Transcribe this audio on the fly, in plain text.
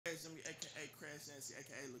Dummy, aka Crash Nancy,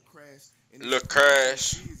 aka Lil Crash. And Lil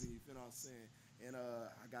Crash. Season, you feel what I'm saying? And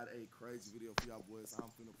I got a crazy video for y'all boys. I'm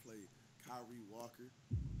finna play Kyrie Walker.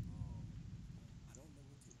 I don't know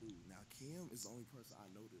what to do. Now Kim is the only person I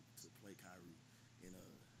know to play Kyrie. And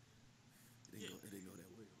it didn't go that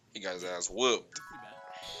way. He got his ass whooped.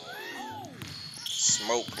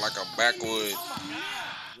 Smoke like a backwood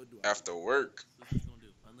after work. That's what he's gonna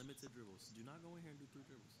do. Unlimited dribbles. Do not go in here and do 3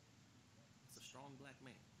 dribbles. It's a strong black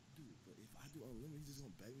man. Dude, but if I do unlimited, he's just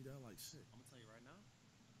gonna back me down like shit. I'm gonna tell you right now.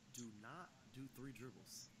 Do not do 3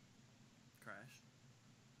 dribbles. Crash.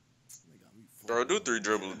 They got me Bro, do 3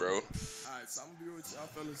 dribbles, bro. Alright, so I'm gonna be real with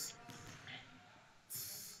y'all fellas.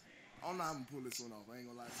 I don't know how I'm gonna pull this one off. I ain't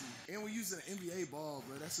gonna lie to you. And we're using an NBA ball,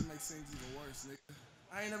 bro. That shit makes things even worse, nigga.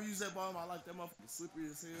 I ain't never used that ball in my life. That motherfucker slippery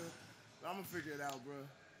as hell. But I'm gonna figure it out, bro.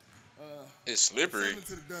 It's slippery.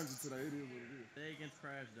 Into the dungeon today. It is what it is. Stay against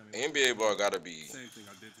Crash Dummy. NBA ball gotta be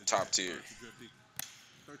top tier.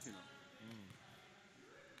 13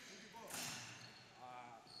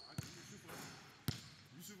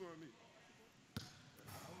 You shoot for me.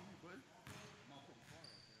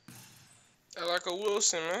 I like a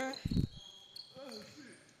Wilson, man. Hey,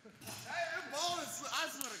 that ball is. I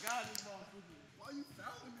swear to God, this ball is. Why you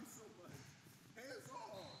fouling me so much? Hands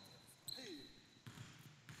off. Hey.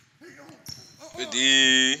 Hey, Good D.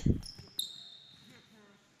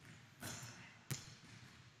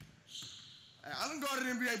 Hey, I done guarded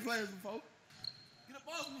NBA players before. Get up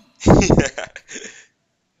off me.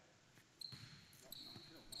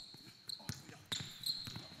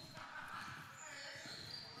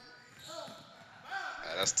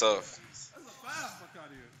 That's tough. That's a foul. Fuck out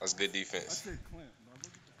of here. That's good defense. That's clamp, bro. Look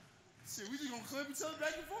at that. Shit, we just gonna clamp each other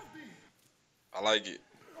back and forth, then. I like it.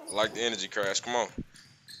 I like the energy, Crash. Come on. Ain't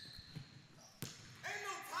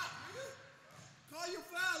no top, nigga. Call your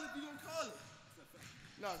foul if you gonna call it.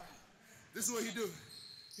 No, this is what he do.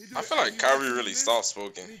 I feel like Kyrie really soft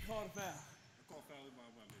spoken. He called a foul. I call foul in my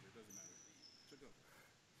 1 minute. It doesn't matter. Check up.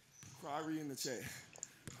 Kyrie in the chat.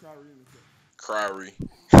 Kyrie in the chat. Kyrie.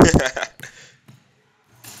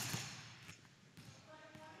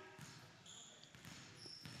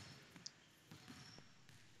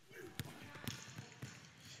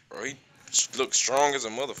 Bro, he looks strong as a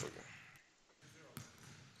motherfucker.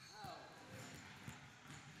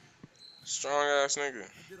 Strong ass nigga. I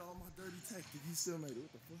did all my dirty tactic. He still made it.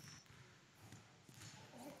 What the fuck?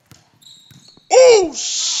 Oh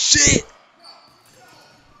shit!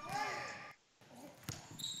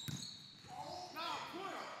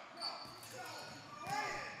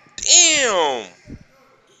 Damn!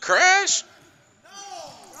 Crash?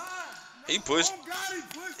 He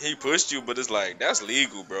pushed you, but it's like, that's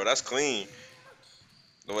legal, bro. That's clean.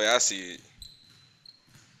 The way I see it.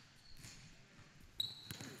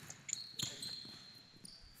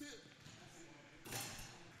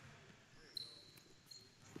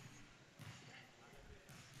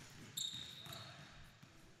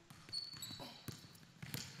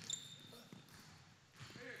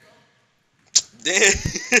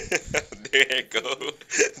 There it go.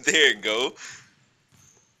 There it go.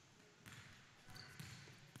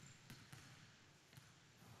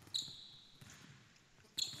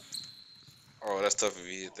 Oh, that's tough if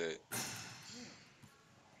he hit that.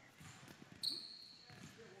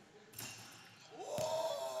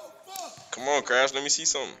 Come on, Crash. Let me see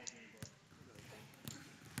something.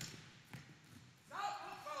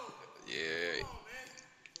 Yeah.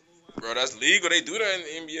 Bro, that's legal. They do that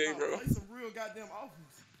in the NBA, bro. Some real goddamn offense.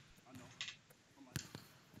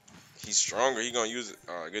 He's stronger. He gonna use it.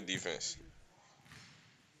 Good defense.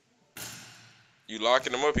 You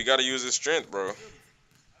locking him up, he gotta use his strength, bro.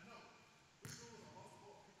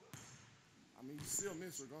 I mean, you still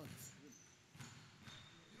miss regardless.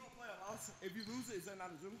 You don't play a loss. If you lose it, is that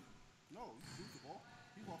not a dribble? No, you lose the ball.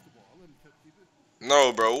 He walked the ball. I let him keep it.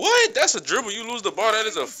 No, bro. What? That's a dribble. You lose the ball. That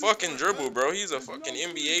is a fucking dribble, bro. He's a fucking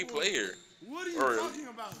NBA player. What are you talking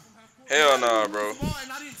about? Hell nah, bro. And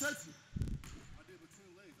I didn't touch you. I did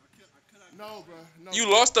between legs. I cannot. No, bro. No.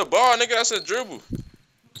 You lost the ball, nigga. That's a dribble.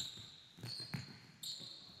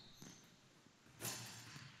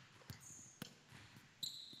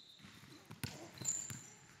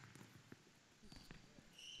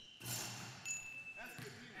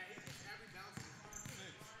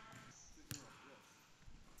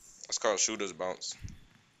 That's called shooter's bounce.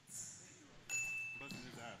 Busting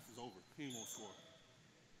his ass. It's over. He ain't gonna score.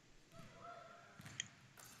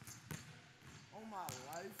 On my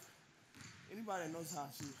life, anybody that knows how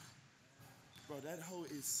to shoot, bro, that hole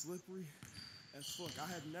is slippery as fuck. I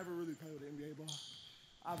have never really played with an NBA ball.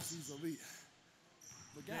 Obviously, he's elite.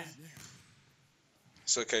 But goddamn.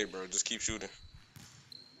 It's okay, bro. Just keep shooting.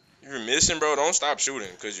 If you're missing, bro, don't stop shooting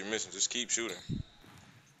because you're missing. Just keep shooting.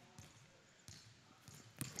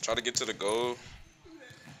 Try to get to the goal.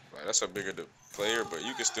 Like, that's a bigger player, but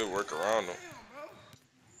you can still work around them.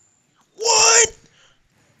 What?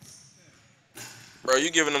 Bro,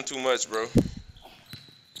 you giving them too much, bro.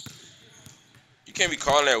 You can't be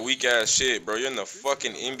calling that weak ass shit, bro. You're in the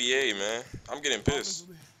fucking NBA, man. I'm getting pissed.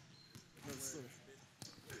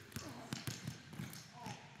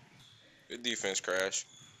 Good defense, Crash.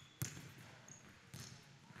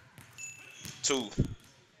 2.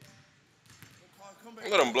 Don't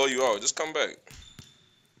let them blow you out. Just come back.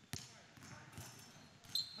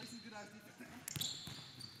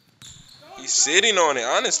 He's sitting on it,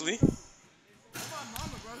 honestly.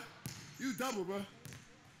 You double, bro.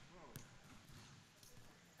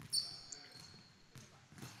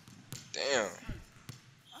 Damn.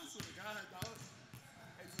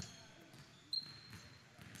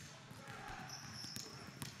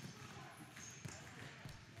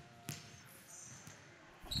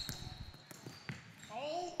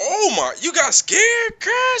 Oh my, you got scared,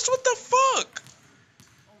 Crash? What the fuck?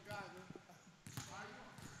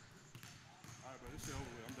 Alright, bro, this shit over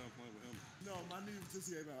with. I'm done playing with him. No, my knee just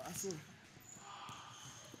gave out. I swear.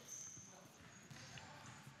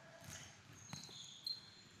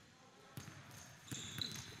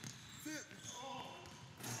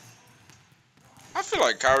 I feel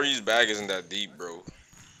like Kyrie's bag isn't that deep, bro.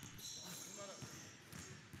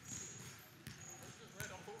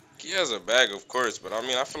 He has a bag, of course, but I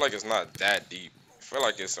mean, I feel like it's not that deep. I feel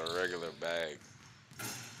like it's a regular bag.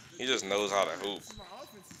 He just knows how to hoop.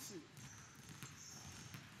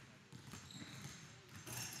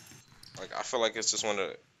 Like, I feel like it's just one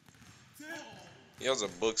of the... He has a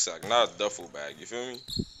book sack, not a duffel bag. You feel me?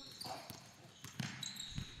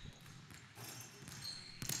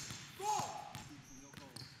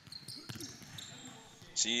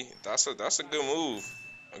 See, that's a good move.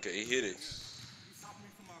 Okay, he hit it.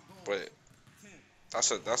 But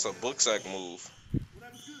that's a book sack move.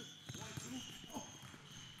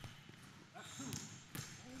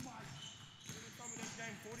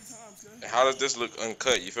 And how does this look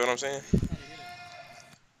uncut? You feel what I'm saying?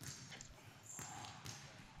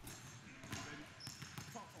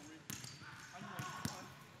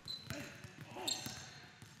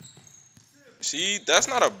 See, that's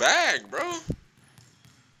not a bag, bro.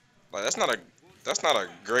 Like that's not a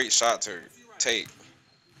great shot to take.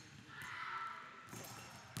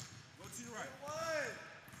 Go to your right.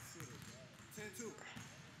 10-2.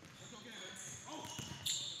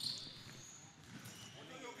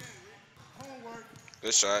 Homework.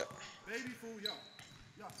 Good shot. Baby fool, yo.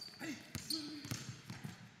 Hey.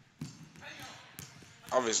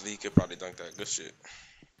 Obviously, he could probably dunk that. Good shit.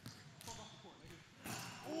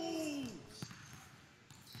 Ooh.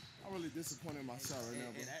 I'm really disappointed in my shot right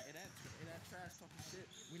now, bro. That trash talking shit,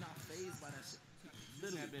 we not phased by that shit.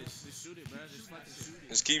 Literally, bitch, just shoot it, bro. Just fucking shoot it.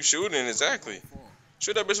 Just keep shooting, exactly.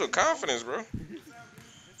 Shoot that bitch with confidence, bro.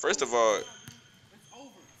 First of all,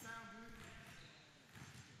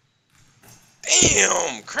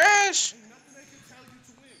 damn, Crash.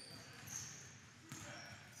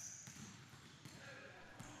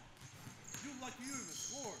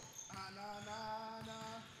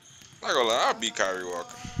 Not gonna lie, I'll beat Kyrie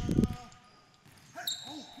Walker.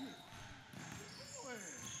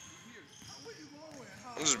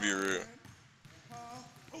 I'm just be real.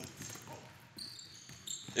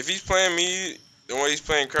 If he's playing me the way he's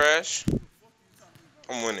playing Crash,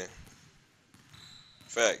 I'm winning.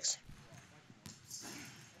 Facts.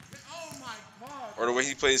 Or the way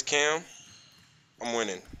he plays Cam, I'm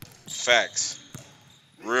winning. Facts.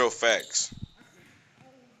 Real facts.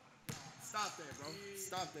 Stop that, bro.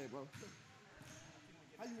 Stop that, bro.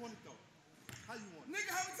 How you want it, though? How you want it?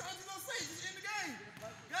 Nigga, how many times you gonna say it? Just end the game.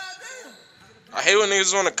 Goddamn. I hate when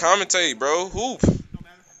niggas want to commentate, bro. Hoop.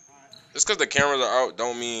 Just because the cameras are out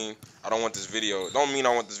don't mean I don't want this video. Don't mean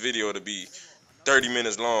I want this video to be 30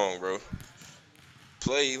 minutes long, bro.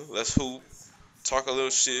 Play, let's hoop, talk a little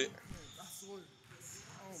shit. I swear.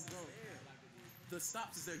 Oh, bro. The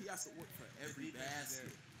stops is there. He has to work for every basket.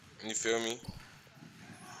 You feel me?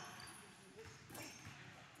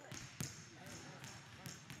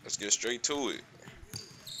 Let's get straight to it.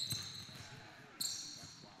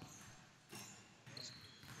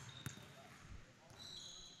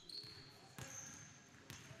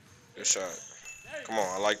 Good shot. Come on,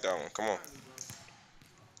 I like that one. Come on.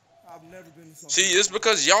 I've never been so. See, it's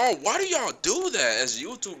because y'all, why do y'all do that as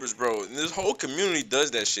YouTubers, bro? And this whole community does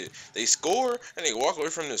that shit. They score and they walk away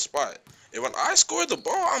from this spot. And when I score the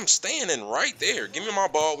ball, I'm standing right there. Give me my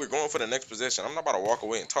ball. We're going for the next possession. I'm not about to walk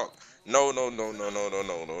away and talk. No, no, no, no, no, no,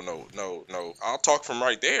 no, no, no, no, no. I'll talk from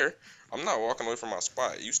right there. I'm not walking away from my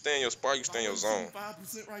spot. You stay in your spot. You stay in your zone.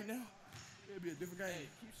 5% right now. It'll be a different game. Hey,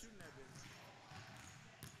 keep shooting that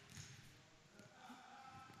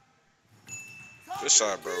bitch. Good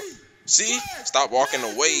shot, bro. See? Stop walking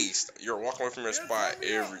away. You're walking away from your spot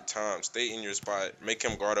every time. Stay in your spot. Make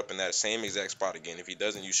him guard up in that same exact spot again. If he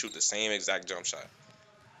doesn't, you shoot the same exact jump shot.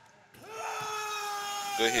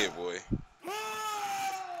 Good hit, boy. Come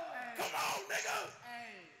on,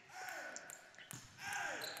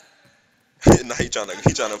 nigga. Now he trying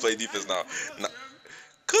to play defense now.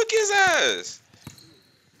 Cook his ass.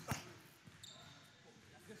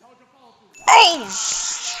 Oh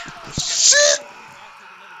shit.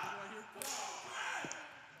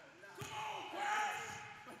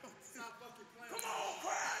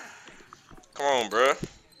 Come on, bro.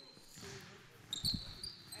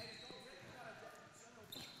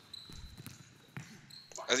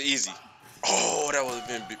 That's easy. Oh, that would have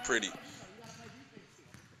been pretty. Hey,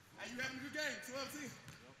 you having a good game, 12-10.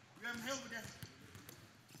 You having a hell of a game.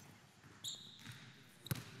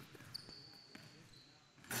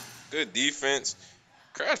 Good defense.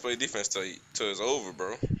 Crash play defense till it's over,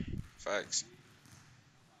 bro. Facts.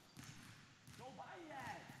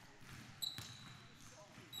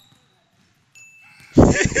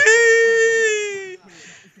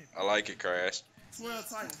 I like it, Crash. 12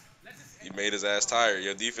 tight. You made his ass tired.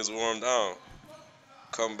 Your defense wore him down.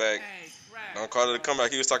 Come back. Don't call it a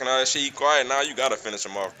comeback. He was talking all that shit. He quiet. Now you gotta finish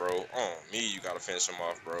him off, bro. On me, you gotta finish him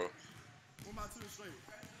off, bro. Win by 2 straight.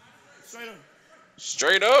 Straight up.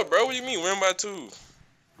 Straight up, bro. What do you mean win by 2?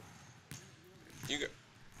 You got.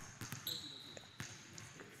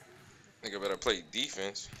 Nigga better play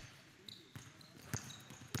defense.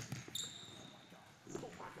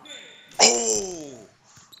 Oh!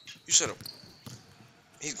 You should have.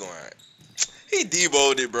 He's going. He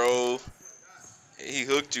deboed it, bro. He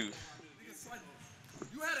hooked you.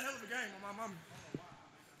 You had a hell of a game on my mama.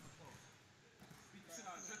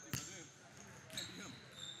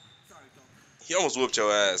 He almost whooped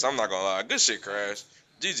your ass. I'm not gonna lie. Good shit, Crash.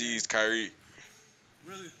 GG's, Kyrie.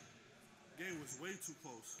 Really, game was way too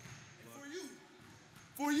close.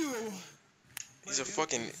 For you, it was. He's a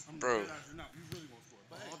fucking bro. You really gonna score.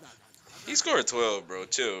 But hey, He scored 12, bro.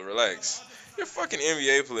 Chill, relax. You're a fucking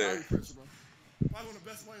NBA player. Pressure, bro. Probably one of the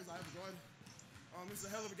best players I ever joined. It's a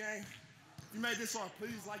hell of a game. If you made this far,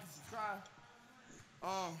 please like and subscribe.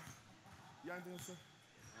 You got anything to say?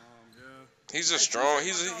 yeah. He's just strong.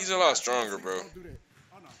 He's a lot stronger, bro. Don't do that.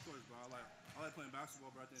 Oh no, of course, bro. I like playing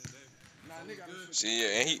basketball, bro. At the end of the day. Nah, nigga, See,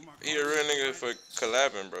 yeah, and he a real nigga for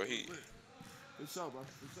collabing, bro. for sure, bro.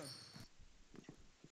 For sure.